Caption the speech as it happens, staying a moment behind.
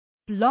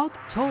Blog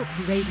Talk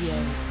Radio.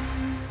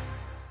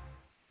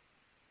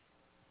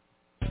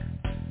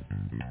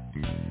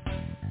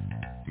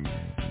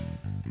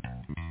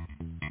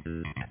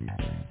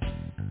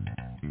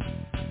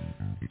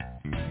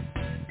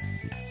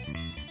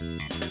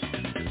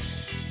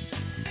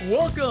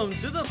 Welcome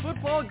to the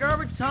Football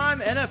Garbage Time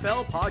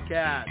NFL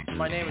Podcast.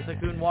 My name is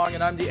Wong,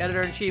 and I'm the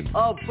editor-in-chief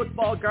of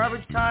Football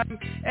Garbage Time.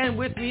 And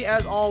with me,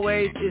 as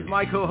always, is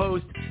my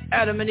co-host,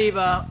 Adam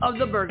Aniba of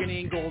the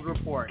Burgundy and Gold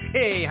Report.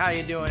 Hey, how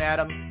you doing,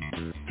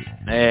 Adam?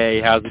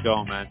 Hey, how's it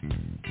going,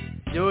 man?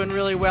 Doing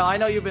really well. I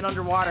know you've been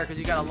underwater because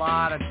you got a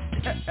lot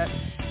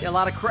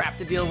of crap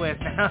to deal with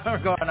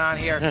going on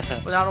here,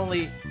 but not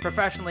only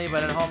professionally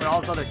but at home and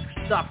all this other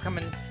stuff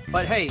coming.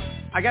 But hey,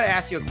 I got to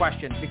ask you a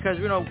question because,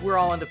 you know, we're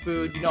all into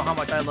food. You know how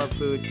much I love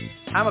food.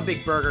 I'm a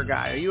big burger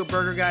guy. Are you a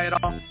burger guy at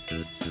all?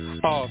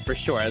 Oh, for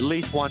sure. At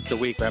least once a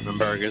week we're having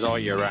burgers all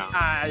year round.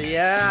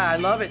 Yeah, I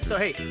love it. So,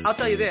 hey, I'll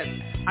tell you this.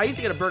 I used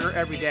to get a burger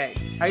every day.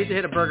 I used to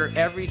hit a burger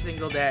every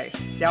single day.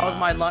 That was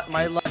my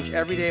lunch.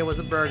 Every day was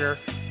a burger.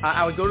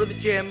 I would go to the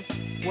gym,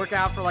 work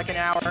out for like an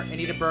hour, and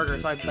eat a burger.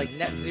 So I'd like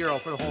net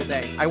zero for the whole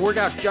day. I work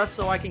out just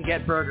so I can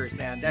get burgers,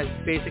 man. That's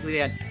basically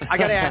it. I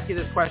got to ask you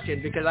this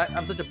question because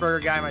I'm such a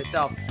burger guy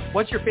myself.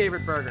 What's your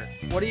favorite burger?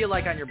 What do you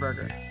like on your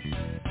burger?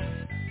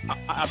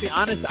 I'll be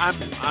honest,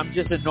 I'm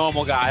just a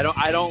normal guy.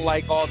 I don't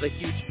like all the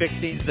huge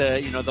fixings,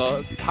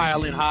 the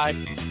piling high.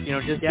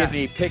 Give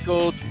me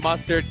pickles,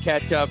 mustard,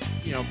 ketchup,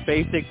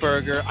 basic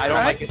burger. I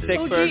don't like a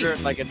thick burger,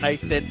 like a nice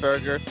thin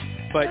burger.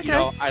 But, okay.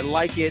 I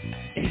like it,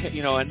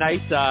 a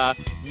nice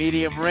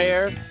medium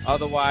rare.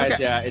 Otherwise,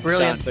 it's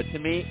brilliant. Done. But to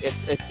me,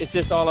 it's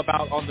just all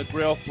about on the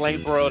grill,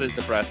 flame broiled is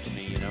the best to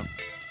me,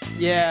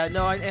 Yeah,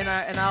 no,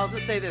 and I'll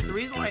just say this. The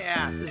reason why I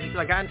asked is because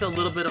I got into a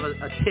little bit of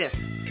a tiff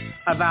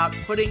about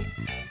putting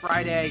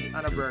fried egg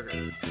on a burger.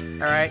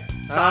 All right?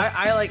 So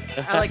I like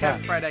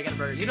having fried egg on a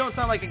burger. You don't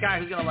sound like a guy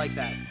who's going to like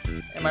that.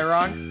 Am I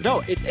wrong?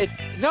 No,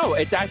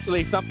 it's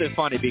actually something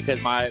funny because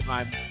my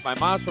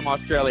mom's from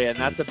Australia, and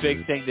that's a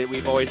big thing that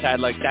we've always had.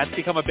 Like, that's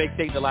become a big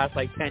thing the last,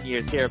 10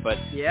 years here. But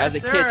as a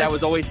kid, that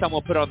was always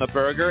someone put on the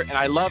burger, and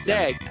I loved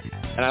eggs.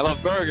 And I love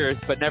burgers,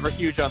 but never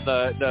huge on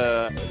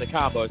the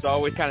combo. It's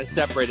always kind of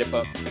separated.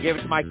 But I gave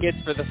it to my kids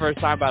for the first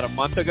time about a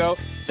month ago.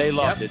 They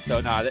loved it. So,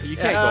 you can't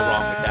go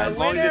wrong with that. As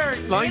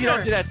long as you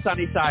don't do that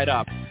sunny side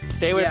up.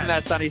 Stay away from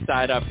that sunny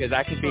side up because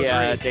that can be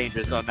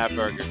dangerous on that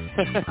burger.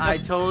 I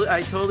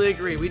totally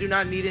agree. We do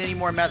not need any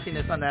more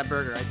messiness on that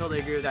burger. I totally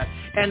agree with that.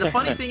 And the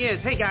funny thing is,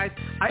 hey, guys,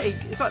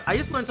 I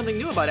just learned something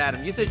new about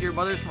Adam. You said your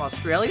mother's from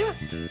Australia?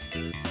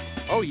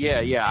 Oh,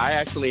 yeah. I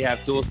actually have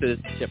dual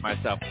citizenship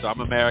myself, so I'm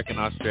American,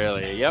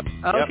 Australia. Yep.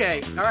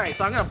 Okay. Yep. All right.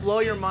 So I'm going to blow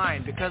your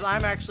mind because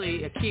I'm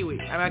actually a Kiwi.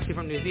 I'm actually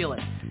from New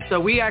Zealand. So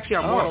we actually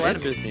are mortal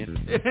enemies.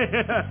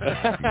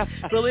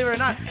 Believe it or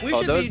not. We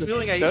should be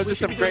doing those are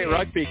some great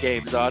rugby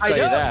games, I'll tell you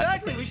that.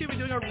 Exactly. We should be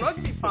doing a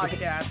rugby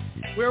podcast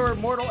where we're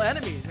mortal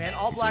enemies, man.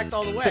 All blacks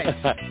all the way.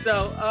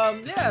 So,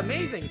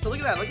 amazing. So look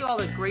at that. Look at all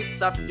the great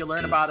stuff that you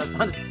learn about us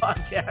on this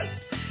podcast.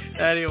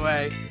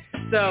 Anyway.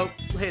 So,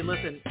 hey,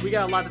 listen, we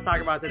got a lot to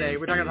talk about today.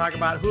 We're going to talk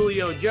about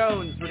Julio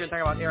Jones. We're going to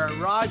talk about Aaron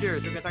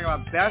Rodgers. We're going to talk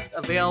about best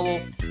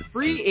available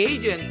free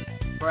agents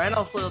for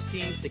NFL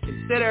teams to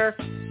consider.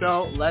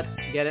 So, let's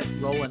get it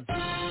rolling.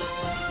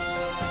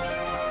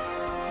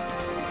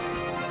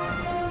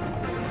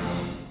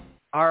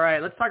 All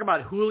right, let's talk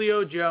about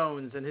Julio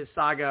Jones and his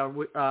saga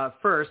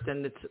first,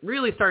 and it's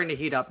really starting to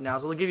heat up now.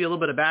 So we'll give you a little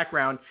bit of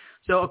background.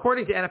 So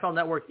according to NFL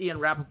Network Ian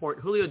Rappaport,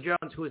 Julio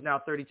Jones, who is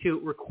now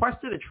 32,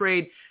 requested a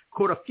trade,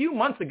 quote, a few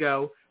months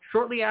ago,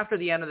 shortly after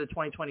the end of the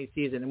 2020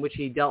 season, in which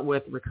he dealt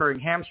with recurring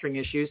hamstring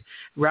issues.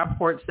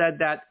 Rappaport said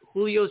that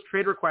Julio's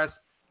trade request,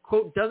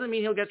 quote, doesn't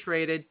mean he'll get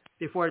traded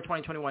before the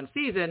 2021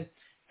 season,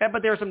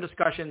 but there are some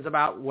discussions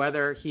about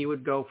whether he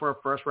would go for a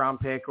first-round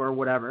pick or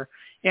whatever.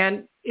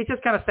 And it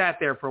just kind of sat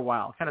there for a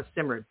while, kind of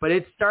simmered. But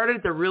it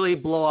started to really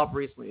blow up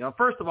recently.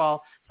 First of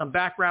all, some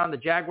background, the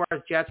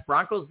Jaguars, Jets,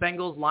 Broncos,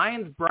 Bengals,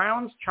 Lions,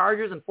 Browns,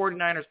 Chargers, and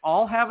 49ers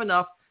all have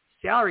enough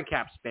salary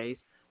cap space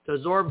to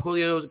absorb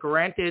Julio's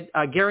guaranteed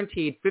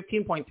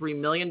 $15.3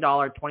 million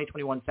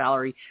 2021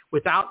 salary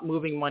without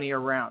moving money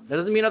around. That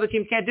doesn't mean other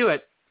teams can't do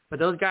it, but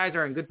those guys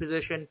are in good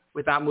position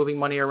without moving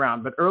money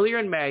around. But earlier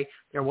in May,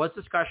 there was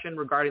discussion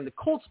regarding the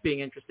Colts being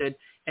interested,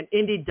 and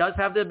Indy does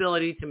have the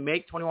ability to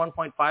make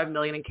 $21.5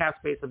 million in cap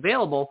space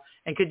available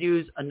and could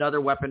use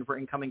another weapon for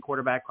incoming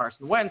quarterback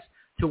Carson Wentz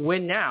to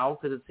win now,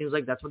 because it seems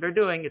like that's what they're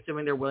doing,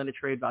 assuming they're willing to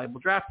trade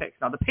valuable draft picks.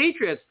 Now, the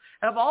Patriots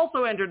have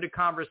also entered the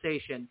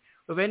conversation,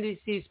 with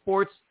NBC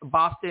Sports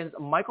Boston's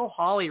Michael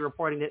Hawley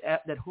reporting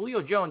that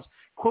Julio Jones,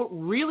 quote,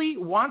 really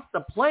wants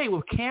to play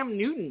with Cam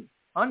Newton,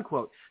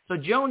 unquote. So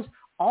Jones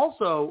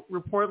also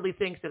reportedly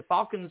thinks that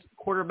Falcons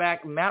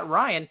quarterback Matt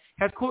Ryan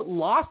has, quote,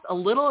 lost a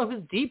little of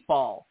his deep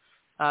ball.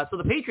 So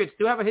the Patriots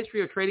do have a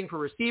history of trading for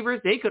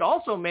receivers. They could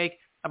also make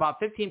about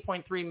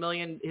 $15.3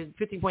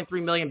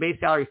 million base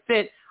salary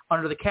fit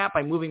under the cap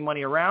by moving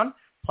money around.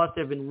 Plus,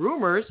 there have been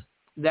rumors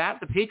that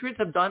the Patriots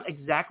have done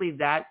exactly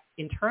that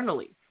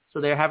internally.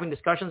 So they're having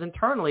discussions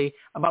internally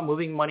about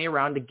moving money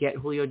around to get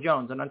Julio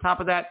Jones. And on top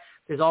of that,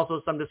 there's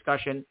also some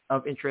discussion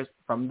of interest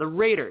from the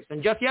Raiders.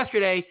 And just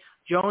yesterday,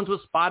 Jones was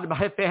spotted by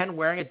a fan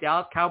wearing a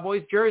Dallas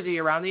Cowboys jersey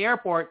around the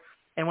airport.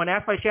 And when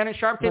asked by Shannon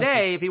Sharp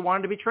today if he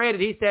wanted to be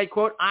traded, he said,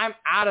 quote, "I'm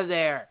out of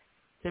there."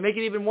 To make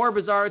it even more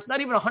bizarre, it's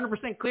not even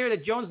 100% clear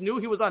that Jones knew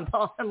he was on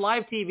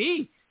live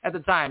TV at the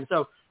time.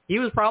 So he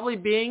was probably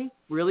being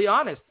really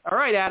honest. All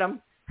right,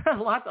 Adam, a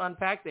lot to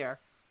unpack there.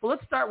 Well,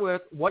 let's start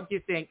with what do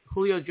you think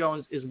Julio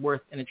Jones is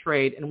worth in a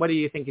trade, and what do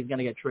you think he's going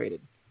to get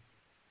traded?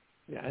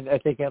 Yeah, and I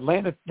think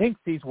Atlanta thinks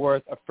he's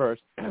worth a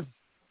first. And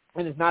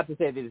it's not to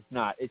say that it's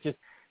not. It's just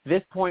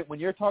this point, when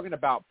you're talking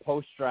about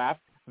post-draft,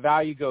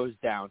 value goes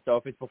down. So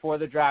if it's before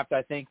the draft,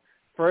 I think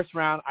first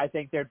round, I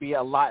think there'd be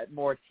a lot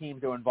more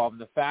teams that are involved.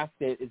 And the fact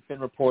that it's been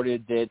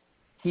reported that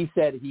he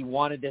said he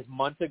wanted this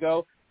months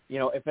ago,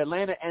 if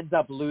Atlanta ends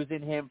up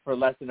losing him for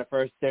less than a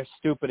first, they're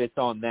stupid. It's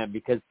on them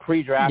because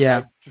pre-draft,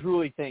 I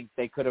truly think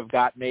they could have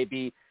got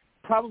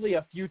probably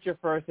a future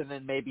first and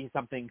then maybe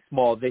something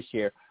small this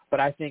year. But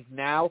I think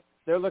now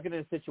they're looking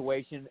at a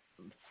situation,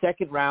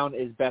 second round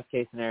is best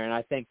case scenario, and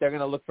I think they're going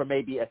to look for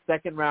maybe a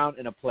second round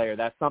and a player.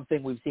 That's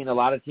something we've seen a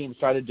lot of teams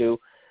try to do.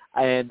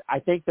 And I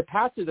think the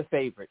Pats are the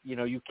favorite.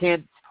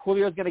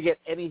 Julio's going to get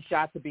any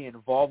shot to be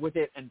involved with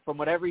it. And from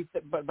what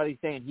everybody's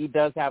saying, he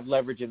does have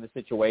leverage in the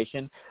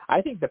situation.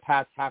 I think the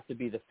Pats have to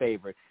be the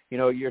favorite.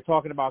 You're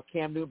talking about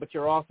Cam Newton, but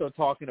you're also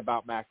talking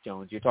about Mac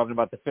Jones. You're talking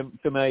about the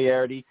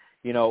familiarity.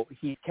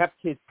 He kept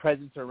his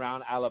presence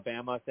around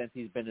Alabama since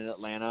he's been in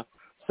Atlanta.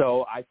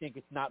 So I think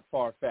it's not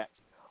far-fetched.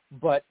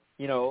 But,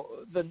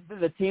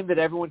 the team that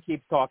everyone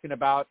keeps talking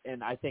about,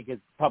 and I think is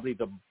probably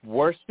the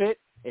worst fit,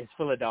 is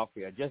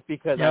Philadelphia, just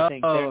because I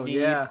think their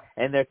need,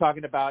 and they're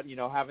talking about,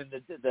 having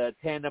the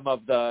tandem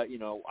of the,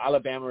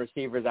 Alabama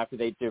receivers after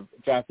they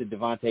drafted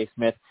Devontae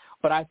Smith.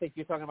 But I think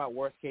you're talking about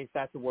worst case,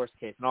 that's the worst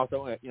case. And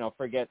also,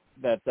 forget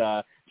that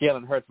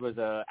Jalen Hurts was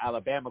a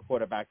Alabama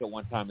quarterback at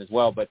one time as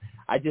well. But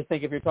I just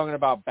think if you're talking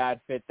about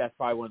bad fit, that's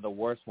probably one of the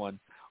worst ones.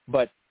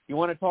 But you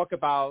want to talk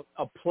about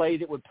a play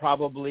that would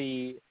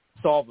probably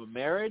solve a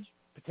marriage,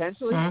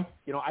 potentially.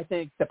 I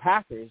think the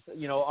Packers,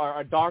 are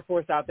a dark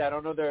horse out there. I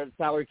don't know their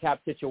salary cap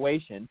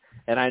situation,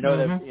 and I know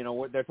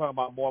that, they're talking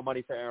about more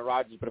money for Aaron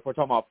Rodgers, but if we're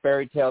talking about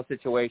fairy tale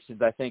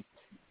situations, I think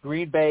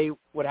Green Bay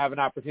would have an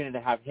opportunity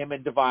to have him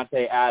and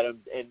Devontae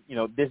Adams, and,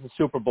 this is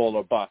Super Bowl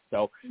or bust.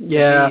 So, to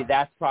me,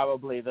 that's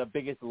probably the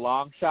biggest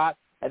long shot.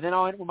 And then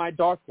I'll end with my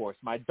dark horse.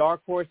 My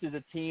dark horse is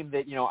a team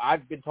that,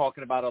 I've been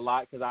talking about a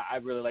lot because I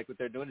really like what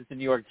they're doing. It's the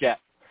New York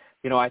Jets.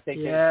 I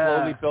think they've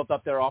slowly built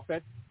up their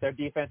offense. Their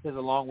defense has a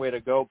long way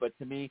to go, but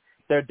to me,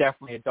 they're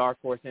definitely a dark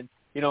horse. And,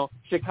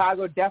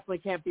 Chicago definitely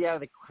can't be out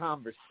of the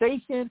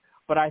conversation,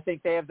 but I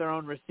think they have their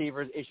own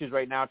receivers issues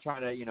right now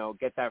trying to,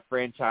 get that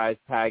franchise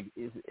tag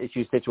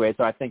issue situated.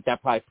 So I think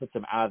that probably puts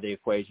them out of the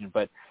equation.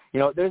 But,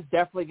 there's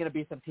definitely going to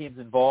be some teams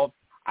involved.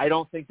 I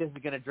don't think this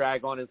is going to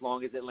drag on as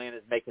long as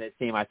Atlanta's making it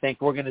seem. I think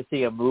we're going to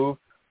see a move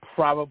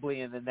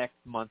probably in the next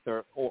month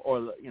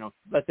or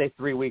let's say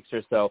 3 weeks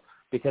or so,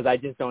 because I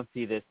just don't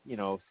see this,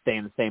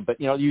 staying the same. But,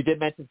 you did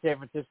mention San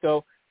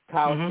Francisco,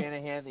 Kyle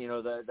Shanahan,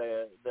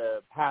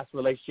 the past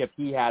relationship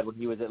he had when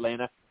he was at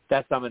Atlanta.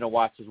 That's something to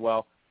watch as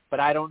well. But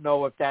I don't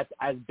know if that's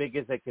as big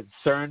as a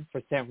concern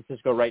for San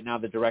Francisco right now,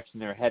 the direction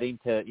they're heading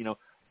to,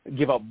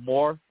 give up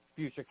more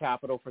future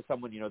capital for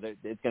someone, that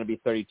it's going to be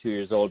 32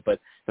 years old. But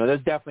there's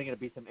definitely going to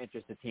be some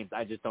interested teams.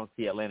 I just don't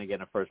see Atlanta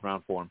getting a first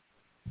round for him.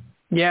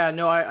 Yeah,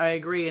 no, I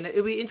agree. And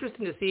it'll be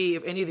interesting to see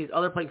if any of these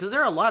other players, because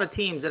there are a lot of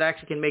teams that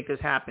actually can make this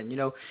happen.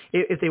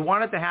 If they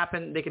want it to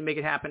happen, they can make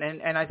it happen.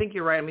 And I think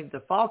you're right. I mean,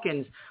 the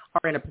Falcons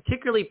are in a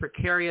particularly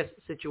precarious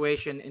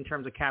situation in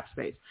terms of cap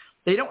space.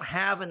 They don't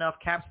have enough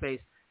cap space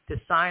to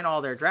sign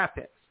all their draft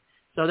picks.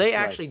 So they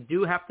actually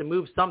do have to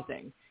move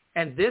something.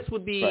 And this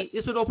would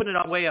open it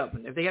up way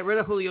open. If they get rid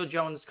of Julio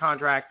Jones'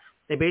 contract,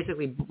 they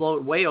basically blow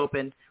it way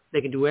open.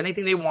 They can do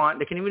anything they want.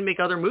 They can even make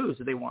other moves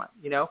if they want,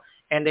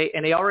 And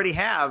they already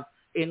have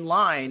in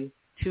line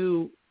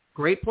two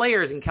great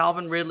players in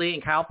Calvin Ridley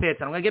and Kyle Pitts.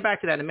 And I'm going to get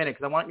back to that in a minute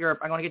because I want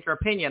to get your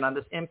opinion on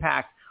this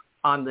impact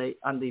on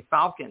the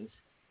Falcons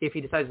if he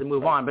decides to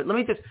move on. But let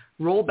me just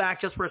roll back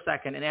just for a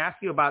second and ask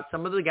you about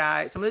some of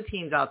the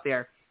teams out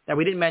there that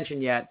we didn't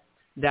mention yet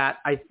that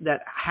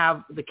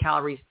have the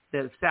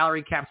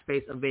salary cap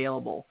space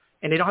available,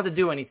 and they don't have to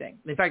do anything.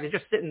 In fact, they're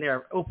just sitting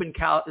there, open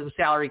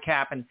salary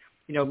cap, and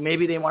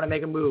maybe they want to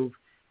make a move.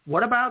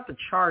 What about the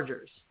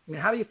Chargers? I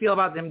mean, how do you feel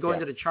about them going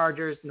to the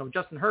Chargers?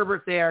 Justin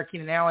Herbert there,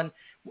 Keenan Allen.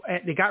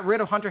 They got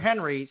rid of Hunter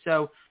Henry,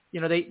 so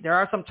there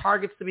are some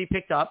targets to be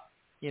picked up.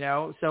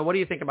 So what do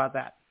you think about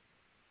that?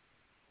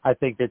 I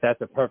think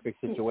that's a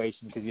perfect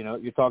situation because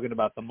you're talking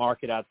about the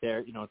market out there.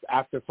 It's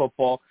after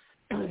football.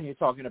 You're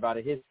talking about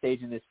at his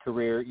stage in his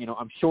career.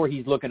 I'm sure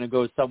he's looking to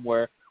go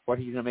somewhere where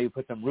he's going to maybe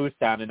put some roots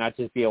down and not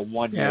just be a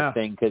one-year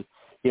thing because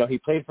he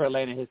played for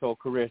Atlanta his whole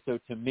career. So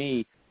to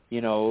me,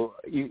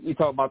 you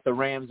talk about the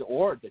Rams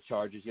or the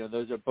Chargers.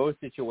 Those are both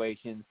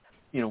situations.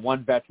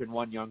 One veteran,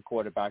 one young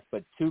quarterback,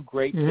 but two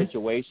great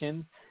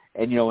situations.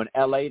 And, in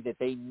LA that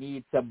they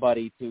need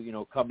somebody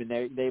to, come in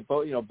there. They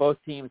both, both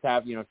teams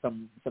have,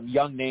 some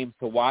young names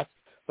to watch,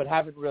 but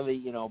haven't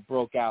really,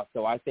 broke out.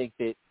 So I think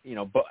that,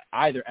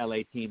 either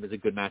LA team is a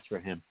good match for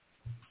him.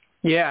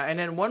 Yeah. And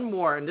then one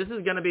more, and this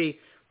is going to be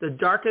the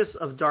darkest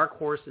of dark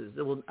horses.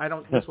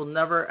 This will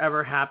never,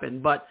 ever happen.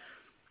 But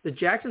the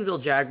Jacksonville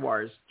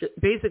Jaguars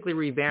basically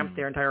revamped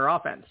their entire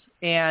offense,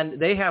 and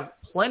they have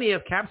plenty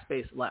of cap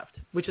space left,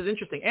 which is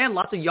interesting, and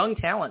lots of young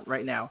talent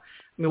right now.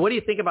 I mean, what do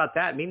you think about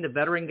that? I mean, the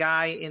veteran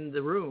guy in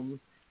the room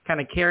kind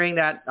of carrying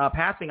that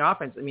passing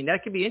offense. I mean,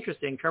 that could be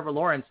interesting. Trevor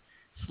Lawrence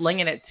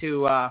slinging it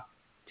to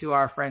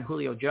our friend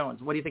Julio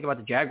Jones. What do you think about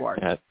the Jaguars?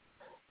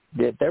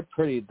 Yeah,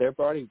 they're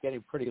already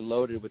getting pretty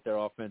loaded with their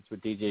offense with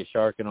DJ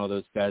Shark and all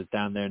those guys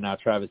down there, now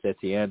Travis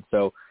Etienne.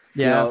 So,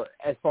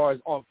 as far as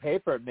on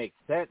paper, it makes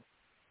sense.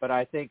 But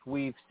I think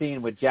we've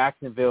seen with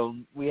Jacksonville,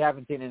 we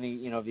haven't seen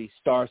any, these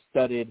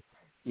star-studded,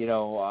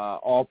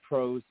 all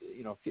pros,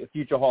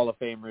 future Hall of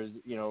Famers,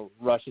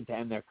 rushing to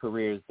end their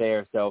careers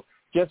there. So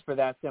just for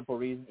that simple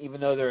reason, even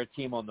though they're a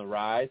team on the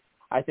rise,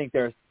 I think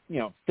they're,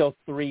 still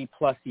 3+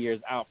 years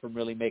out from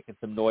really making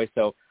some noise.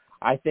 So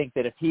I think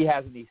that if he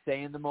has any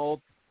say in the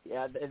mold,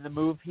 in the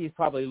move, he's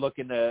probably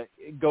looking to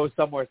go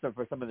somewhere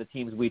for some of the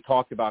teams we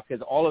talked about,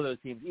 because all of those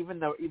teams, even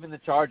the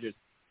Chargers,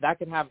 that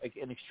can have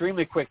an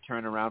extremely quick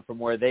turnaround from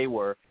where they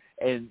were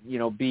and,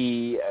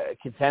 be a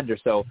contender.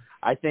 So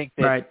I think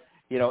that,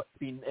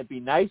 it'd be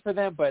nice for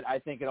them, but I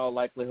think in all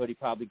likelihood he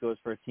probably goes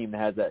for a team that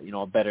has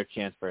a better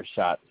chance for a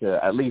shot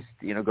to at least,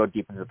 go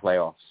deep into the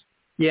playoffs.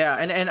 Yeah,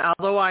 and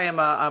although I'm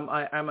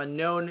a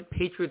known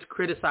Patriots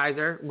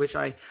criticizer, which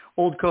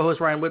old co-host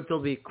Ryan Whitfield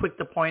will be quick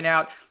to point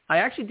out, I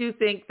actually do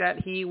think that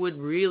he would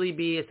really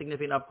be a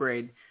significant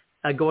upgrade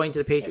going to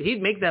the Patriots. He'd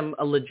make them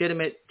a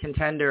legitimate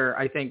contender,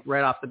 I think,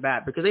 right off the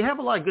bat, because they have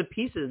a lot of good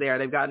pieces there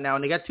they've got now,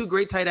 and they got 2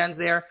 great tight ends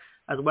there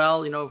as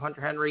well, Hunter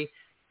Henry.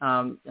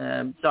 So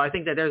I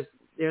think that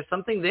there's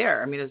something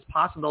there. I mean, it's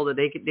possible that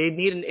they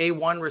need an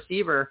A1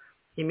 receiver.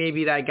 He may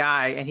be that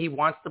guy, and he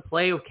wants to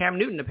play with Cam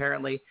Newton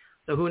apparently.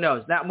 So who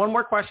knows? Now, one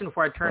more question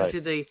before I turn to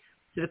the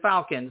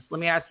Falcons.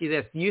 Let me ask you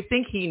this: do you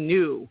think he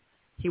knew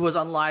he was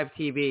on live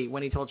TV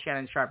when he told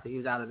Shannon Sharpe that he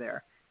was out of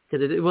there?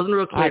 Because it wasn't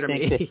real clear to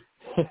me.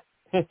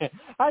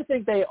 I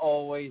think they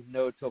always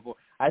know trouble.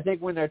 I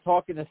think when they're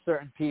talking to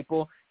certain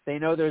people, they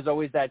know there's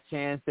always that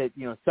chance that,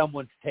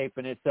 someone's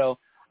taping it. So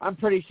I'm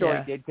pretty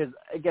sure he did, because,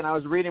 again, I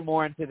was reading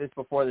more into this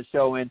before the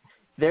show, and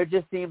there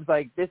just seems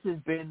like this has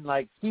been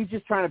like he's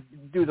just trying to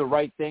do the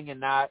right thing and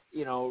not,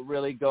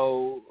 really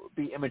go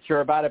be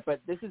immature about it. But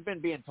this has been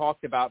being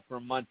talked about for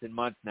months and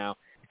months now.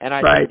 And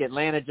I think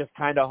Atlanta just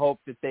kind of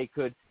hoped that they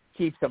could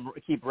keep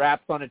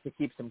wraps on it to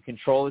keep some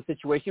control of the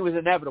situation. It was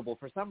inevitable.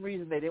 For some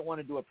reason, they didn't want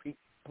to do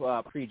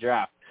a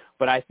pre-draft.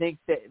 But I think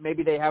that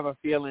maybe they have a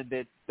feeling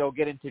that they'll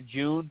get into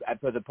June,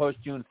 for the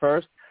post-June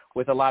 1st,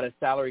 with a lot of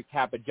salary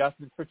cap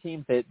adjustments for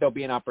teams, that there'll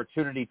be an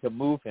opportunity to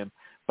move him.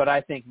 But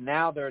I think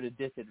now they're at a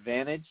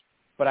disadvantage.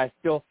 But I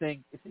still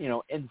think,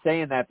 in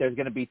saying that, there's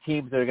going to be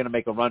teams that are going to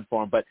make a run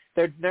for him. But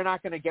they're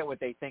not going to get what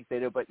they think they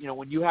do. But,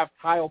 when you have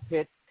Kyle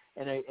Pitts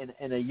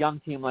in a young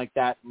team like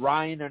that,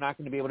 Ryan, they're not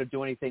going to be able to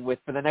do anything with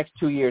for the next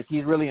 2 years.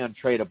 He's really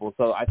untradeable.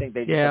 So I think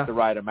they just have to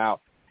ride him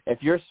out.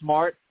 If you're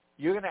smart,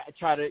 you're going to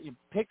try to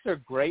 – picks are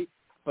great,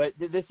 but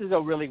this is a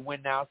really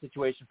win-now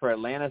situation for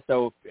Atlanta.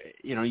 So,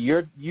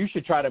 you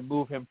should try to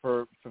move him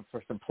for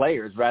some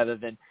players rather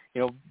than,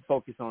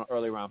 focus on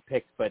early-round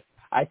picks. But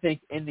I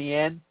think in the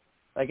end,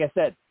 like I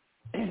said,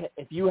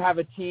 if you have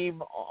a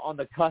team on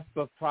the cusp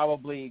of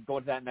probably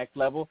going to that next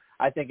level,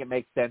 I think it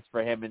makes sense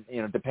for him, and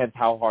it depends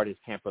how hard his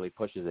camp really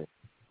pushes it.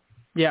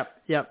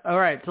 Yep. All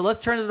right, so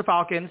let's turn to the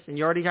Falcons, and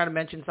you already kind of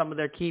mentioned some of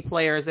their key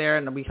players there,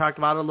 and we talked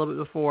about it a little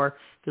bit before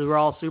because we're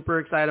all super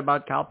excited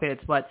about Kyle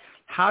Pitts. But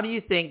how do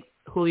you think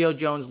Julio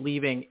Jones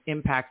leaving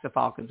impacts the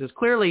Falcons? Because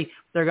clearly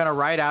they're going to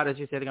ride out, as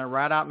you said, they're going to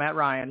ride out Matt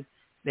Ryan.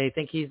 They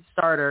think he's a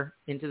starter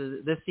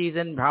into this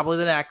season, probably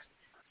the next.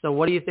 So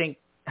what do you think?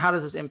 How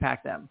does this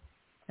impact them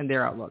and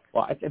their outlook?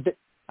 Well,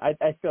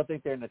 I still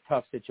think they're in a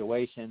tough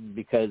situation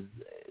because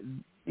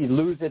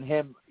losing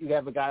him, you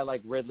have a guy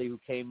like Ridley who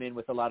came in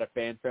with a lot of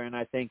fanfare, and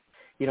I think,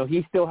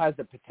 he still has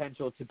the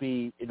potential to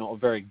be, a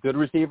very good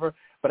receiver,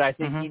 but I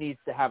think he needs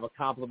to have a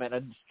complement,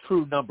 a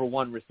true number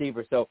one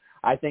receiver. So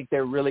I think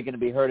they're really going to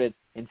be hurted.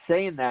 In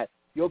saying that,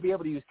 you'll be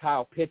able to use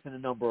Kyle Pitts in a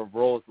number of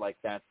roles like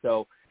that.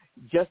 So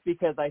just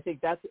because I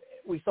think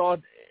we saw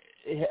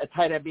a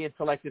tight end being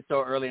selected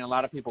so early, and a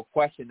lot of people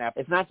question that.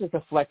 It's not just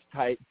a flex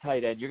tight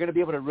end. You're going to be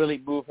able to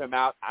really move him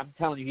out. I'm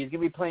telling you, he's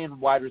going to be playing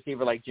wide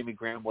receiver like Jimmy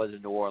Graham was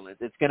in New Orleans.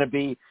 It's going to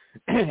be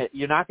 –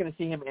 you're not going to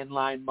see him in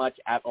line much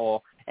at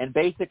all. And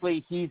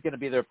basically, he's going to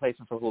be the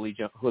replacement for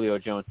Julio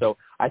Jones. So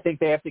I think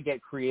they have to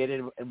get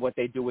creative in what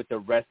they do with the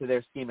rest of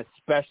their scheme,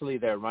 especially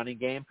their running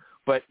game.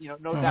 But,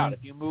 no doubt, if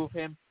you move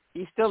him,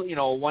 he's still, a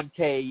 $1K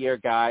a year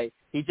guy.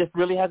 He just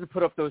really hasn't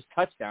put up those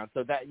touchdowns.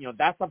 So that,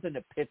 that's something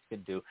that Pitts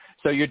can do.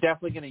 So you're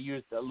definitely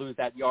going to lose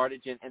that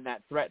yardage and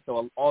that threat.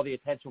 So all the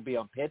attention will be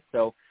on Pitts.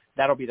 So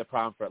that'll be the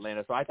problem for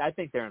Atlanta. So I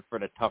think they're in for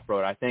the tough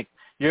road. I think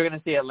you're going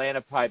to see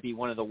Atlanta probably be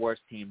one of the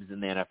worst teams in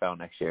the NFL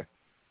next year.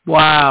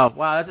 Wow,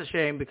 that's a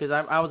shame because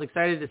I was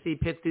excited to see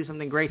Pitts do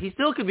something great. He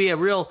still could be a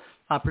real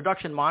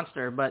production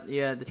monster, but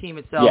yeah, the team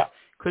itself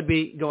could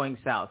be going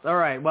south. All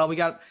right, well,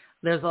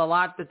 there's a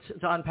lot to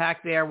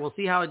unpack there. We'll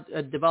see how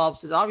it develops.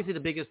 It's obviously the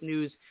biggest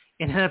news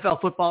in NFL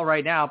football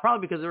right now,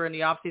 probably because they're in the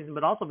offseason,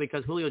 but also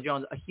because Julio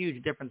Jones, a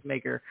huge difference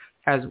maker,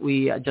 as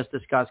we just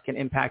discussed, can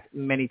impact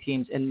many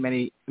teams in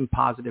many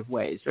positive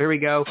ways. So here we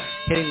go,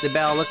 hitting the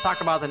bell. Let's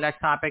talk about the next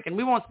topic, and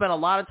we won't spend a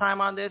lot of time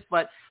on this,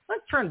 but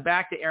let's turn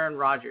back to Aaron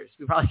Rodgers.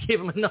 We probably gave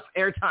him enough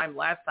airtime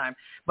last time,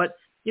 but,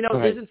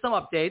 there's been some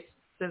updates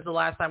since the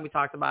last time we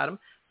talked about him.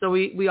 So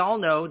we all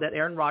know that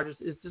Aaron Rodgers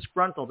is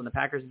disgruntled, and the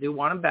Packers do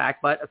want him back.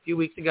 But a few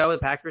weeks ago, the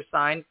Packers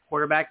signed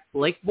quarterback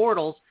Blake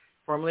Bortles,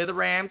 formerly of the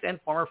Rams and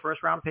former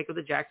first-round pick of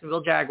the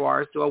Jacksonville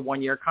Jaguars, to a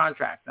one-year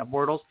contract. Now,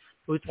 Bortles,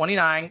 who's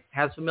 29,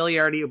 has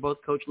familiarity with both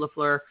Coach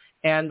LaFleur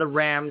and the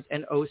Rams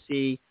and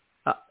OC,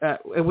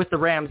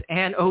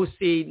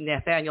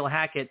 Nathaniel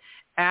Hackett.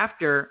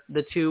 After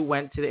the two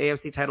went to the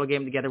AFC title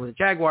game together with the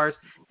Jaguars,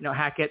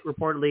 Hackett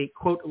reportedly,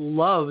 quote,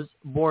 loves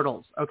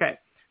Bortles. Okay.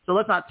 So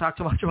let's not talk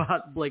too much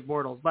about Blake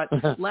Bortles. But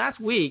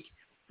last week,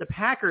 the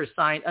Packers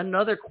signed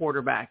another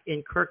quarterback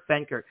in Kirk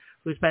Benkert,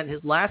 who spent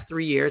his last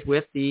 3 years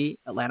with the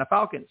Atlanta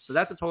Falcons. So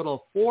that's a total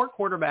of 4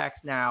 quarterbacks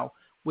now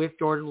with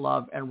Jordan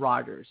Love and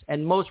Rodgers.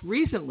 And most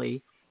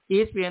recently,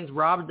 ESPN's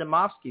Rob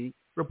Demovsky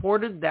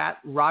reported that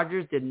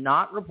Rodgers did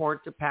not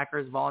report to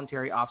Packers'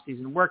 voluntary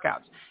offseason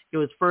workouts. It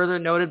was further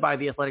noted by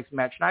the Athletic's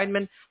Matt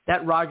Schneidman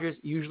that Rodgers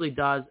usually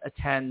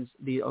attends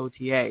the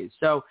OTAs.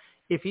 So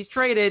if he's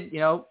traded,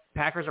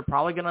 Packers are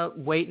probably going to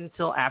wait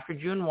until after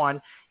June 1,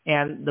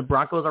 and the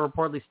Broncos are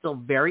reportedly still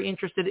very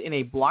interested in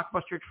a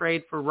blockbuster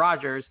trade for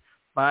Rodgers,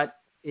 but,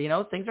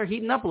 things are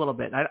heating up a little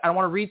bit. I don't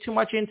want to read too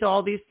much into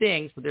all these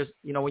things, but there's,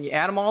 when you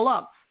add them all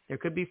up, there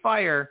could be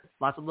fire,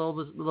 lots of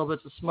little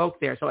bits of smoke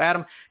there. So,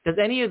 Adam, does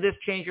any of this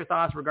change your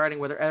thoughts regarding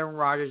whether Aaron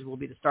Rodgers will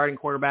be the starting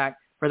quarterback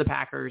for the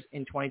Packers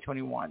in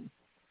 2021?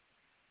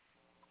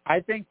 I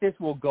think this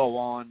will go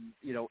on,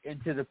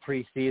 into the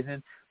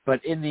preseason.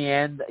 But in the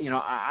end,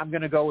 I'm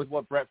going to go with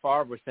what Brett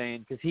Favre was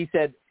saying, because he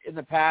said in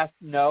the past,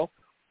 no,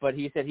 but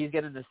he said he's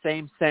getting the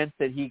same sense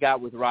that he got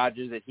with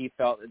Rodgers that he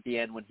felt at the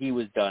end when he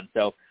was done.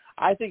 So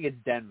I think it's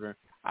Denver.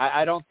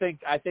 I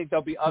think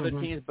there'll be other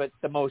teams, but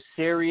the most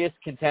serious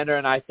contender,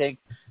 and I think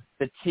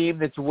the team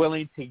that's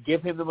willing to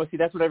give him the most,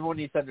 that's what everyone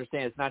needs to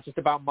understand. It's not just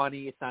about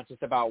money. It's not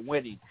just about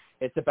winning.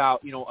 It's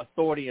about,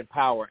 authority and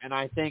power. And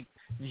I think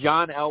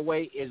John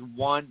Elway is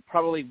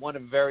probably one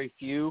of very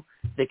few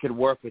that could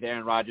work with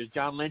Aaron Rodgers.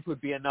 John Lynch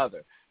would be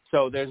another.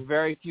 So there's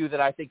very few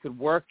that I think could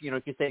work. You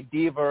could say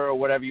diva or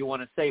whatever you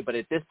want to say, but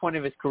at this point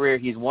of his career,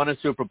 he's won a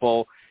Super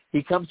Bowl.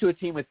 He comes to a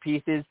team with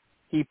pieces.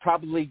 He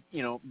probably,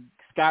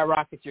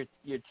 skyrockets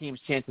your team's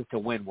chances to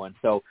win one.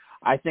 So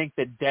I think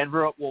that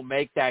Denver will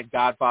make that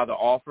Godfather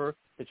offer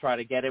to try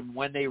to get him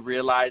when they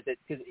realize it.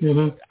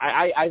 Because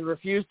I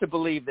refuse to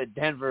believe that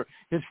Denver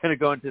is going to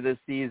go into this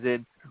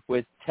season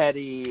with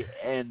Teddy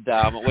and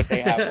what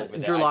they have over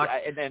there. Drew Lock.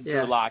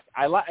 Drew Lock.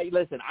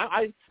 Listen,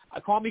 I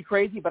call me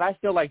crazy, but I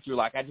still like Drew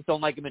Lock. I just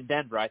don't like him in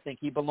Denver. I think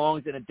he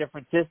belongs in a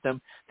different system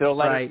that'll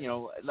let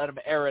him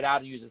air it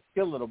out and use his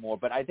skill a little more.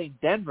 But I think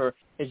Denver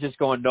is just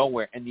going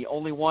nowhere, and the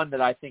only one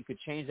that I think could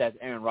change that is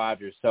Aaron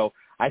Rodgers. So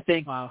I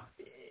think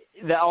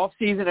the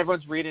offseason,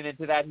 everyone's reading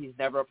into that. He's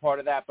never a part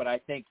of that, but I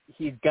think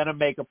he's going to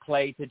make a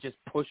play to just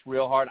push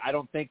real hard. I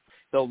don't think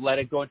they'll let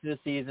it go into the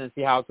season and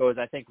see how it goes.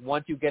 I think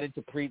once you get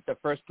into the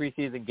first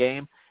preseason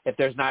game, if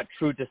there's not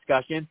true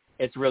discussion,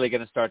 it's really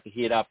going to start to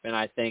heat up. And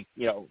I think,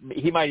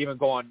 he might even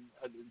go on,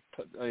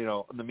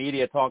 the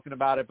media talking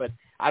about it, but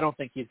I don't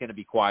think he's going to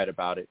be quiet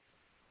about it.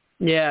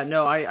 Yeah,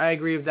 no, I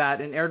agree with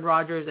that. And Aaron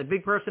Rodgers, a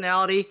big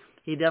personality.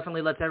 He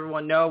definitely lets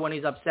everyone know when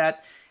he's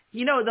upset.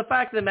 The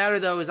fact of the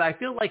matter, though, is I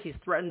feel like he's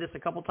threatened this a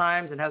couple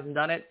times and hasn't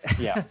done it.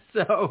 Yeah.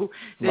 So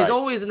there's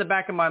always in the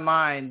back of my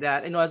mind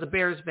that, as a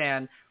Bears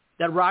fan,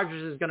 that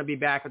Rodgers is going to be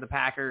back with the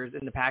Packers,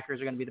 and the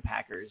Packers are going to be the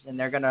Packers, and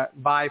they're going to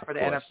vie for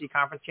the NFC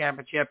Conference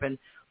Championship and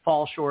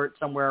fall short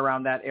somewhere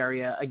around that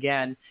area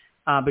again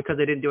because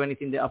they didn't do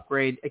anything to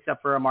upgrade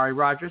except for Amari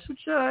Rodgers, which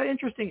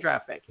interesting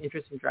draft pick,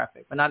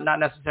 but not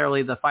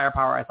necessarily the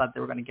firepower I thought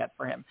they were going to get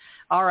for him.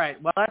 All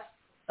right, well,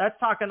 let's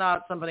talk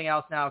about something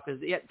else now,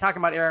 because talking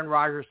about Aaron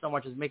Rodgers so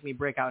much is making me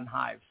break out in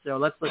hives. So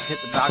let's hit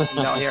the doctor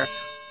note here.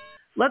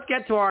 Let's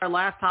get to our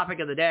last topic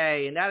of the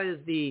day, and that is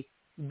the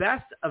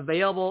best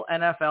available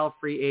NFL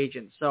free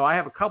agents. So I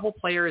have a couple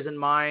players in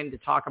mind to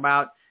talk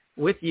about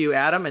with you,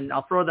 Adam, and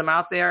I'll throw them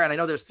out there. And I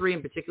know there's 3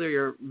 in particular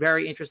you're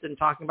very interested in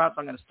talking about, so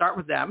I'm going to start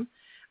with them.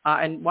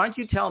 And why don't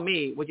you tell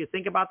me what you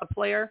think about the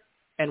player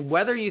and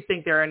whether you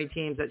think there are any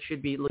teams that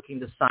should be looking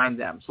to sign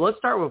them. So let's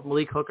start with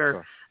Malik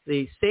Hooker,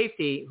 the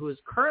safety, who is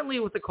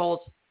currently with the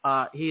Colts.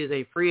 He is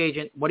a free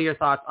agent. What are your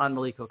thoughts on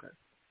Malik Hooker?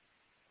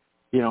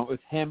 With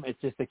him, it's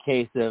just a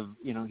case of,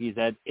 he's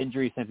had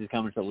injuries since he's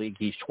come into the league.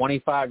 He's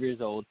 25 years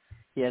old.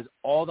 He has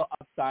all the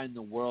upside in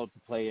the world to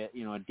play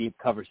a deep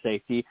cover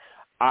safety.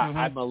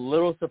 I'm a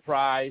little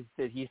surprised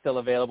that he's still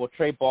available.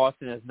 Trey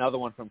Boston is another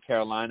one from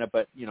Carolina,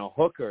 but,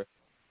 Hooker,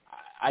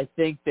 I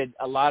think that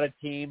a lot of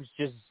teams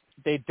just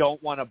they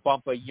don't want to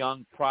bump a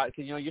young product.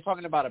 Because, you're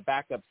talking about a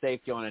backup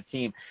safety on a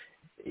team.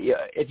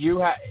 If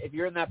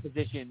you're in that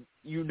position,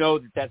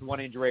 that's one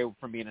injury away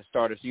from being a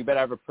starter, so you better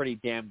have a pretty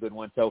damn good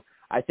one. So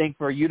I think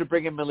for you to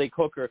bring in Malik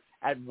Hooker,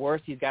 at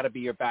worst, he's got to be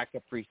your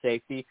backup free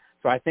safety.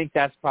 So I think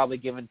that's probably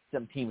given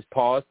some teams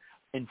pause.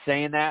 In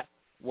saying that,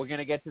 we're going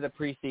to get to the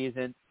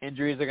preseason.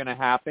 Injuries are going to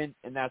happen,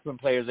 and that's when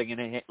players are going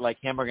to, like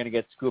him, are going to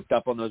get scooped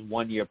up on those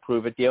one-year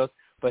prove-it deals.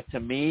 But to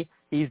me,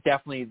 he's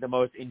definitely the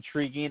most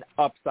intriguing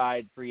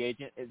upside free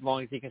agent as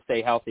long as he can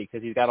stay healthy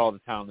because he's got all the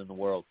talent in the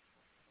world.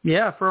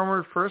 Yeah,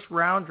 former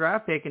first-round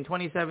draft pick in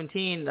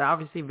 2017.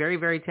 Obviously very,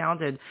 very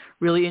talented.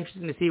 Really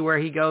interesting to see where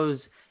he goes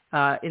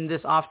in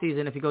this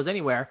offseason, if he goes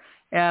anywhere.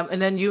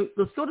 And then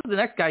let's go to the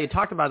next guy you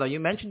talked about, though. You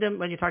mentioned him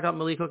when you talked about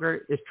Malik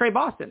Hooker. Is Trey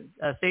Boston,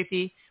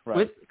 safety,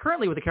 right,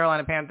 currently with the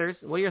Carolina Panthers.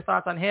 What are your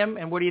thoughts on him,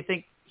 and where do you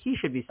think he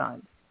should be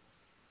signed?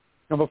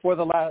 Now, before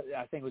I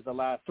think it was the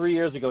last 3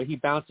 years ago, he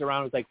bounced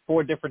around with like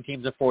 4 different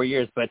teams in 4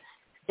 years. But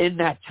in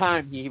that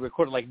time, he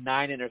recorded like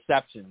 9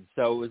 interceptions.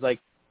 So it was like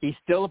he's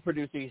still a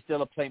producer. He's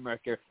still a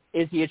playmaker.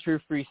 Is he a true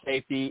free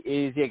safety?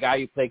 Is he a guy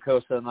who play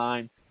close to the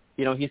line?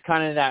 He's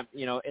kind of in that,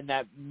 in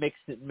that mix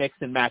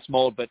and match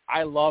mold. But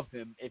I love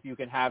him if you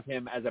can have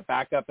him as a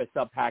backup, a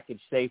sub-package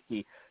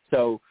safety.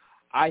 So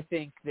I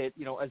think that,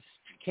 as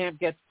camp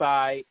gets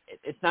by,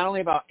 it's not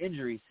only about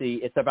injury,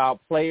 it's about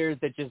players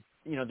that just,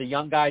 the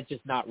young guys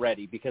just not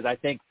ready, because I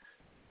think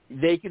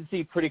they can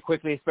see pretty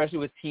quickly, especially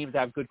with teams that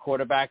have good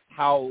quarterbacks,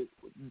 how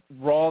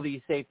raw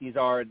these safeties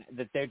are and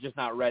that they're just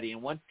not ready.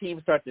 And once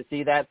teams start to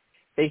see that,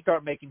 they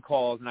start making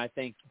calls. And I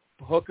think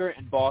Hooker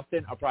and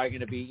Boston are probably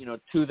going to be,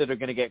 2 that are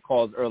going to get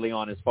calls early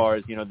on as far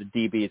as, the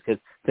DBs, because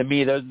to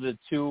me, those are the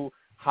 2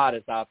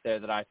 hottest out there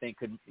that I think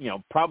could,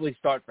 probably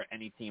start for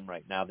any team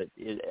right now that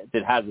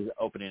has an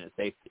opening at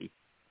safety.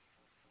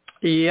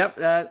 Yep,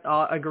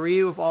 I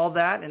agree with all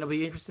that, and it'll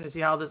be interesting to see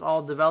how this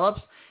all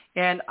develops.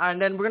 And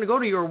then we're going to go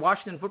to your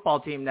Washington football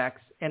team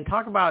next and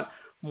talk about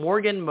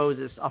Morgan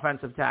Moses,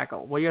 offensive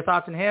tackle. What are your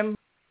thoughts on him?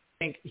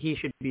 I think he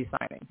should be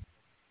signing.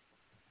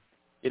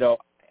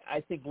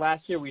 I think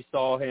last year we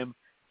saw him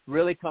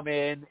really come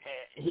in.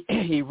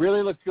 He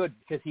really looked good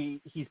because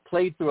he's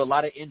played through a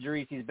lot of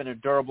injuries. He's been a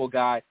durable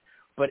guy.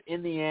 But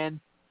in the end,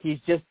 he's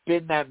just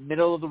been that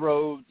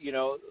middle-of-the-road,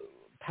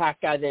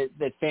 pack guy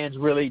that fans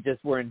really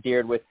just were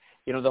endeared with.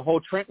 The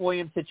whole Trent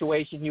Williams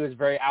situation, he was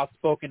very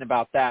outspoken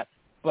about that.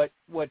 But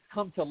what's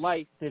come to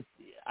light that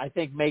I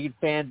think made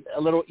fans a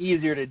little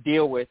easier to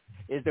deal with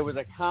is there was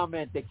a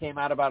comment that came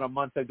out about a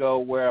month ago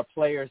where a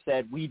player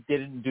said, we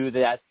didn't do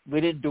that. We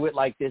didn't do it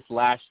like this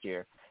last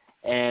year.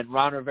 And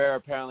Ron Rivera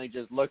apparently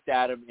just looked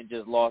at him and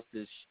just lost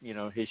his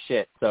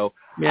shit. So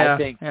yeah, I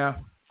think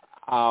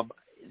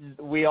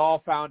we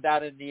all found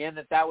out in the end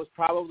that was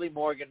probably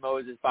Morgan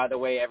Moses, by the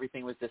way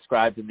everything was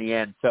described in the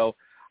end. So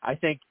I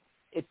think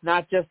it's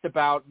not just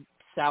about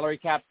salary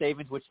cap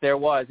savings, which there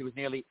was. It was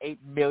nearly $8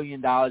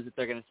 million that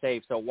they're going to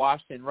save. So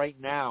Washington right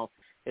now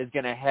is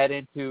going to head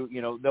into,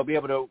 they'll be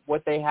able to,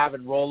 what they have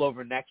and roll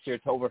over next year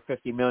to over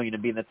 $50 million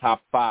and be in the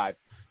top 5.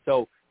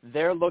 So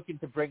they're looking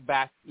to bring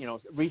back,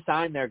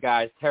 re-sign their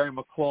guys, Terry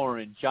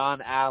McLaurin,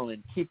 John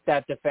Allen, keep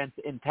that defense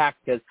intact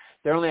because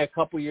they're only a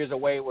couple years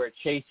away where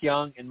Chase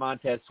Young and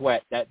Montez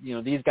Sweat, that,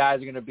 these guys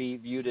are going to be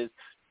viewed as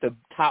the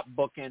top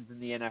bookends in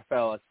the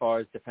NFL as far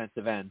as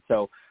defensive end.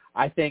 So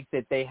I think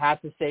that they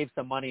had to save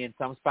some money in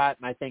some spot,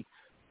 and I think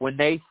when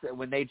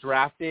they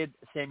drafted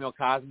Samuel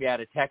Cosby out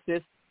of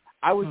Texas,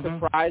 I was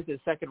surprised in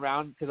the second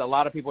round because a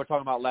lot of people were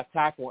talking about left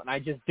tackle, and I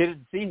just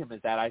didn't see him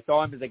as that. I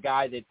saw him as a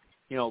guy that,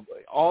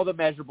 all the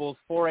measurables,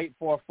 4'8",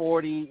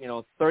 440,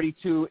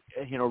 32,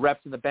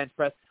 reps in the bench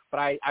press. But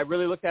I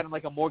really looked at him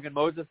like a Morgan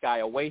Moses guy,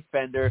 a waist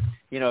bender,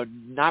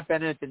 not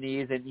bending at the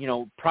knees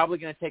and, probably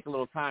going to take a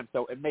little time.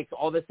 So it makes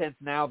all the sense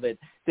now that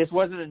this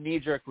wasn't a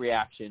knee-jerk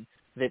reaction,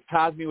 that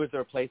Cosby was the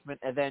replacement.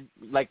 And then,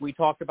 like we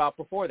talked about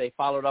before, they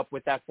followed up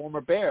with that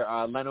former Bear,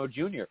 Leno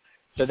Jr.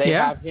 So they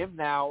have him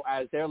now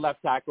as their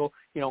left tackle,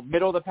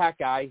 middle-of-the-pack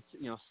guy,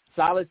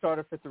 solid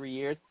starter for 3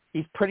 years.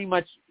 He's pretty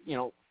much,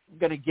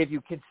 going to give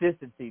you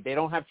consistency. They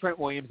don't have Trent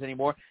Williams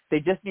anymore.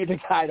 They just need a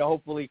guy to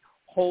hopefully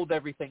hold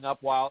everything up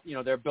while,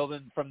 they're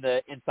building from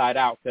the inside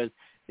out because,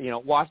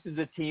 Washington's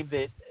a team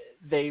that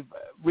they've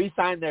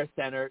re-signed their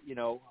center,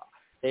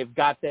 they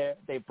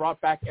brought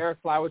back Eric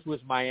Flowers, who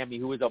was Miami,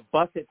 who was a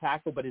busted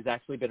tackle, but has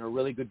actually been a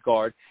really good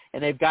guard.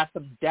 And they've got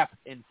some depth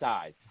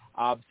inside.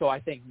 So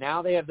I think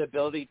now they have the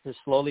ability to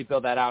slowly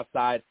build that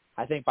outside.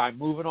 I think by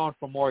moving on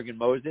from Morgan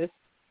Moses,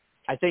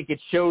 I think it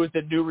shows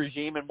the new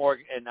regime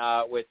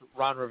with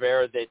Ron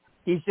Rivera that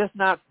he's just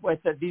not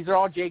these are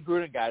all Jay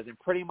Gruden guys, and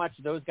pretty much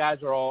those guys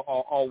are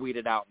all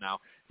weeded out now.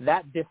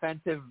 That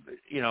defensive,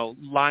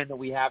 line that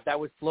we have, that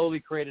was slowly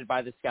created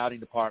by the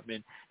scouting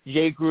department.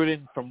 Jay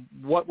Gruden, from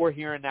what we're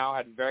hearing now,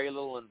 had very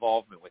little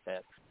involvement with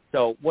it.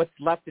 So what's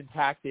left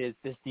intact is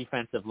this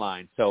defensive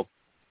line. So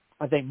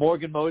I think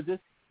Morgan Moses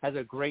has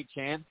a great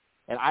chance.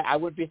 And I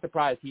wouldn't be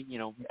surprised.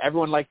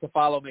 Everyone likes to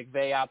follow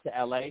McVay out to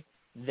L.A.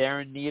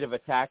 They're in need of a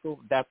tackle.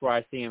 That's where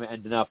I see him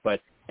ending up. But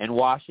in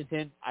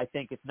Washington, I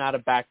think it's not a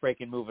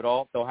backbreaking move at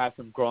all. They'll have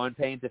some growing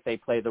pains if they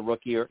play the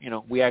rookie. Or,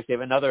 we actually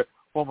have another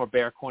former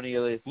Bear,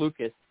 Cornelius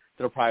Lucas,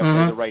 that'll probably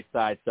play the right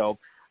side. So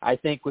I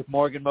think with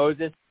Morgan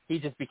Moses, he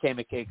just became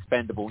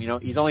expendable.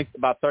 He's only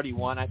about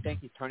 31, I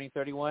think. He's turning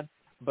 31.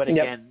 But,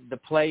 again, the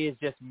play is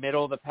just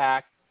middle of the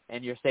pack,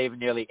 and you're saving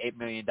nearly $8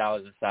 million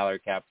in salary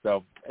cap.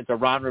 So it's a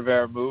Ron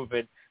Rivera move.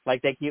 And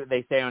like they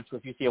say on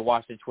Twitter, if you see a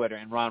Washington Twitter,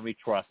 and Ron, we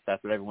trust.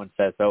 That's what everyone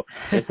says. So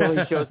until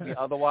he shows me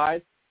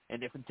otherwise,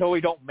 and until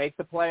we don't make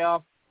the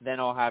playoff, then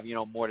I'll have,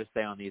 more to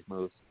say on these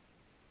moves.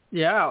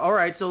 Yeah, all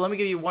right. So let me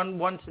give you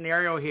one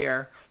scenario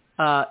here.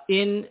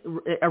 In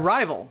a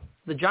rival,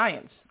 the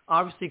Giants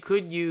obviously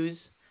could use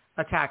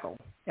a tackle.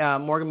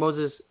 Morgan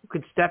Moses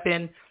could step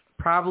in,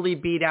 probably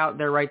beat out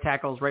their right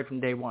tackles right from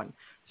day one.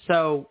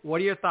 So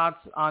what are your thoughts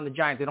on the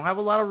Giants? They don't have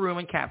a lot of room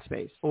in cap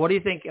space. But what do you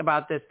think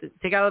about this?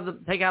 Take out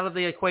of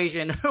the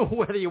equation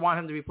whether you want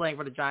him to be playing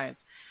for the Giants.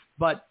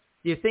 But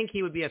do you think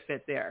he would be a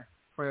fit there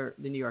for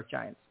the New York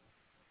Giants?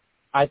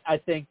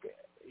 I think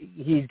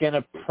he's going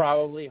to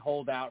probably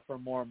hold out for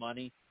more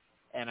money,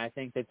 and I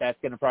think that's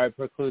going to probably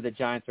preclude the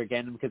Giants from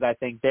getting him because I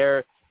think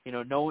they're,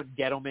 no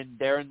Gettleman,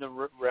 they're in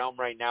the realm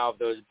right now of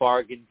those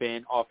bargain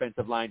bin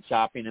offensive line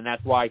shopping, and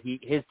that's why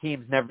his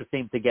teams never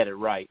seem to get it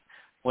right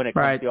when it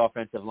comes to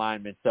offensive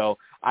linemen. So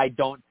I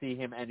don't see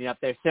him ending up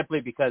there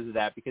simply because of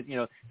that, because,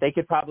 they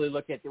could probably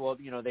look at,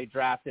 they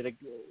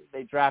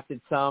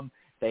drafted some,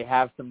 they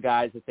have some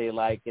guys that they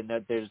like, and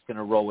they're just going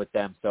to roll with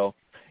them. So,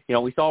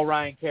 we saw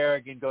Ryan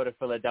Kerrigan go to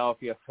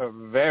Philadelphia for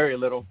very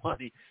little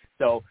money.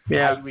 So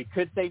we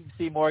could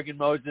see Morgan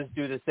Moses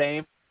do the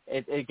same.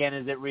 Again,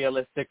 is it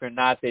realistic or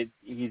not that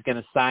he's going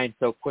to sign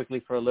so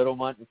quickly for little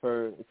money?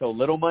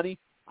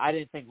 I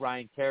didn't think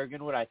Ryan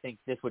Kerrigan would. I think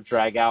this would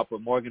drag out. But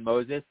Morgan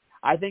Moses,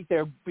 I think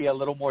there'll be a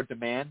little more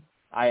demand.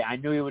 I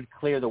knew he would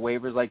clear the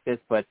waivers like this,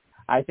 but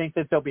I think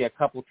that there'll be a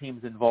couple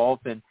teams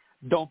involved. And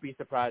don't be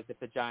surprised if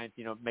the Giants,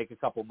 make a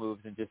couple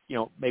moves and just,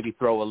 maybe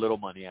throw a little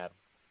money at him.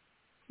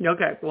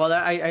 Okay. Well,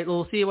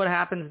 we'll see what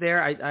happens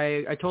there.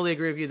 I totally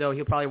agree with you, though.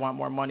 He'll probably want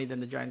more money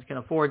than the Giants can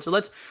afford. So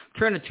let's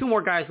turn to two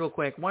more guys real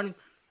quick. One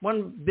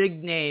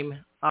big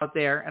name out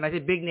there, and I say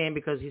big name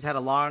because he's had a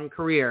long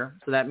career,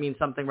 so that means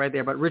something right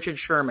there. But Richard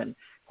Sherman,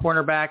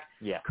 cornerback,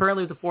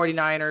 currently with the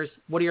 49ers.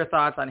 What are your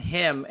thoughts on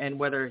him and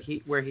where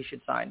he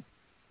should sign?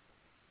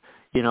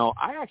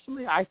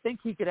 I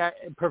think he could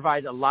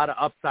provide a lot of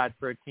upside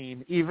for a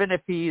team, even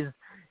if he's,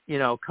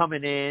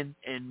 coming in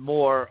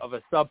more of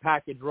a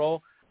sub-package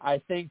role. I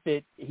think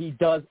that he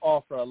does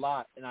offer a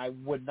lot, and I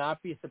would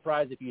not be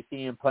surprised if you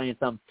see him playing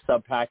some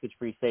sub-package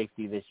free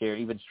safety this year,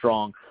 even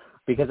strong,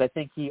 because I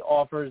think he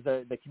offers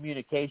the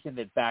communication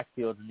that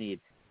backfields need.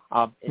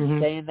 In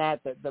saying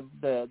that,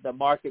 the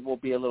market will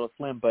be a little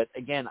slim, but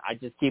again, I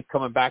just keep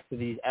coming back to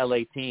these LA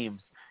teams.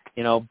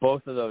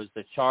 Both of those,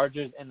 the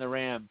Chargers and the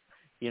Rams.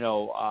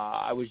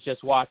 I was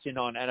just watching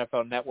on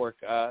NFL Network.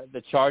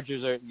 The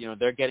Chargers are,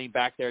 they're getting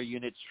back their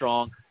unit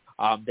strong.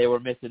 They were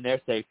missing their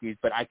safeties,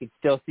 but I could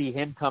still see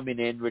him coming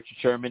in, Richard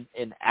Sherman,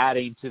 and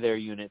adding to their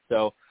unit.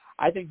 So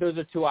I think those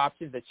are two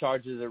options, the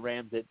Chargers and the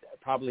Rams, that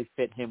probably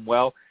fit him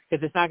well,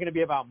 because it's not going to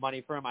be about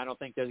money for him. I don't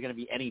think there's going to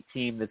be any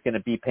team that's going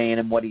to be paying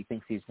him what he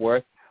thinks he's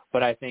worth,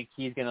 but I think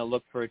he's going to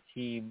look for a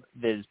team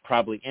that is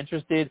probably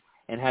interested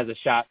and has a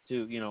shot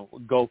to,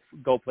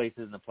 go places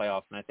in the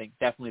playoffs. And I think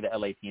definitely the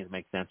LA teams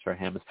make sense for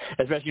him,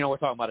 especially, we're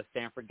talking about a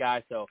Stanford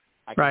guy, so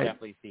I can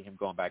definitely see him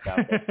going back out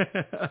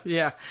there.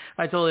 Yeah,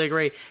 I totally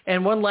agree.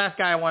 And one last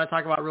guy I want to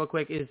talk about real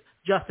quick is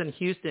Justin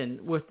Houston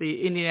with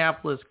the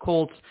Indianapolis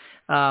Colts,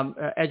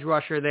 edge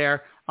rusher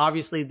there.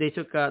 Obviously, they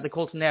took the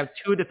Colts, and they have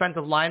two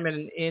defensive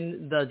linemen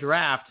in the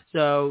draft,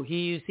 so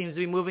he seems to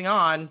be moving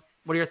on.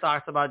 What are your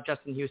thoughts about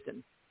Justin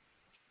Houston?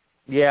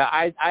 Yeah,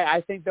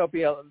 I think there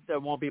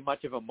won't be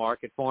much of a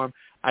market for him.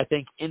 I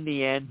think in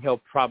the end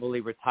he'll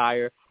probably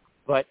retire,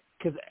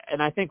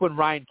 and I think when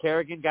Ryan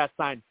Kerrigan got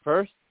signed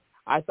first,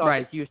 I thought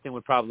that Houston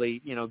would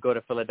probably, go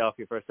to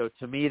Philadelphia first. So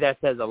to me, that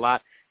says a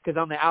lot, because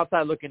on the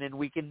outside looking in,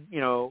 we can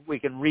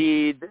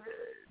read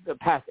the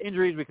past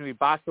injuries, we can read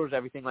box scores,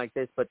 everything like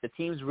this, but the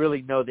teams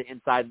really know the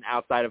inside and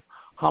outside of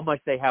how much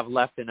they have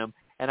left in them.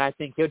 And I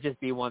think he'll just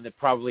be one that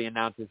probably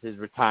announces his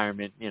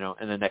retirement, in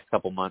the next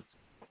couple months.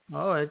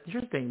 Oh,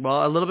 interesting.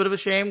 Well, a little bit of a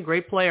shame.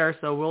 Great player,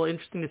 so we'll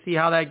interesting to see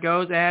how that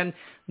goes. And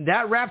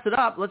that wraps it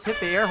up. Let's hit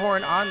the air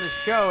horn on the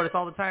show. That's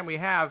all the time we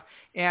have.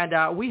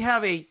 And we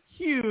have a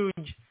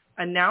huge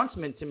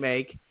announcement to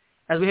make,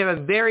 as we have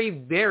a very,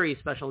 very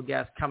special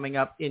guest coming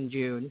up in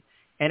June.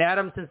 And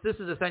Adam, since this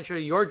is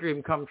essentially your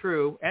dream come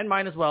true, and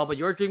mine as well, but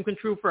your dream come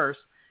true first,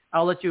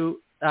 I'll let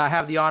you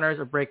have the honors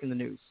of breaking the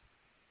news.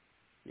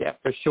 Yeah,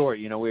 for sure.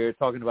 We were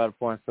talking about it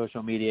before on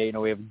social media.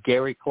 We have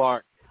Gary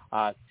Clark,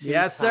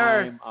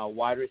 two-time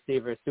wide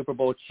receiver, Super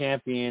Bowl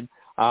champion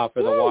for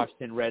the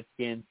Washington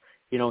Redskins.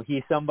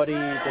 He's somebody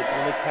that's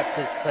really kept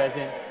his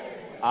presence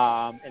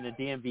in the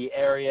DMV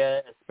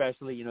area,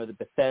 especially, the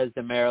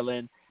Bethesda,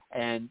 Maryland.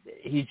 and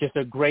he's just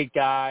a great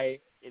guy.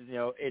 You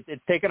know,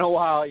 it's taken a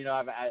while. You know,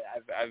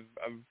 I've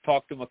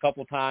talked to him a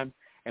couple times,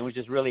 and was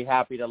just really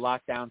happy to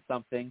lock down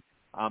something.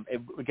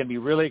 It's going to be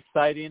really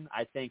exciting.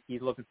 I think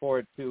he's looking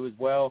forward to as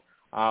well.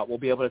 We'll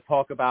be able to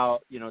talk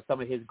about, you know,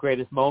 some of his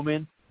greatest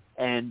moments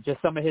and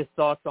just some of his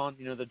thoughts on,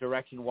 you know, the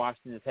direction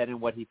Washington is heading,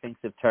 what he thinks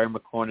of Terry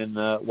McLaurin,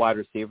 the wide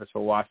receivers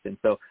for Washington.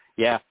 So,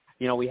 yeah,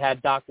 you know, we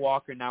had Doc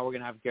Walker. Now we're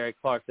going to have Gary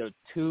Clark. So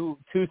two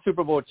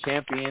Super Bowl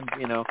champions,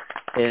 you know,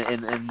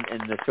 in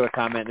the short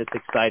time, and it's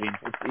exciting.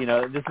 You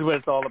know, this is what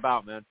it's all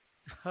about, man.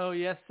 Oh,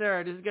 yes,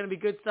 sir. This is going to be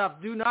good stuff.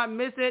 Do not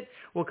miss it.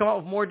 We'll come up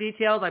with more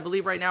details. I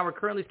believe right now we're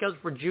currently scheduled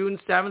for June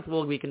 7th.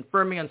 We'll be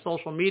confirming on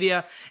social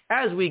media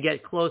as we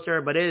get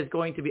closer, but it is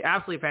going to be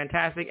absolutely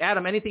fantastic.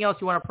 Adam, anything else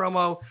you want to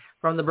promo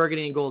from the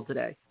Burgundy and Gold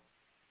today?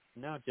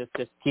 No, just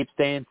keep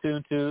staying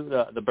tuned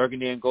to the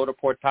Burgundy and Gold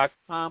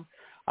Report.com.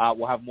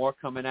 We'll have more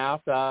coming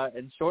out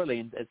and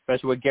shortly,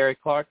 especially with Gary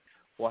Clark.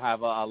 We'll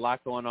have a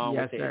lot going on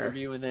with the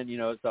interview, and then, you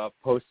know, it's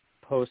post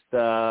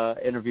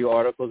interview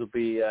articles will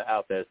be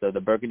out there. So the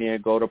Burgundy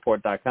and Gold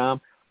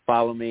Report.com.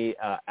 Follow me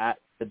at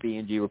the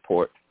B&G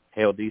Report.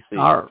 Hail DC.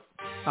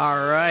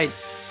 All right.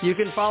 You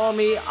can follow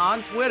me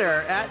on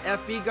Twitter at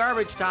FB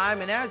Garbage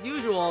Time. And as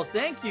usual,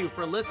 thank you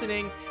for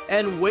listening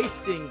and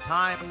wasting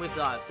time with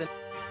us.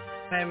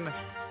 And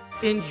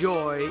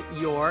enjoy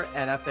your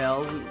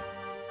NFL week.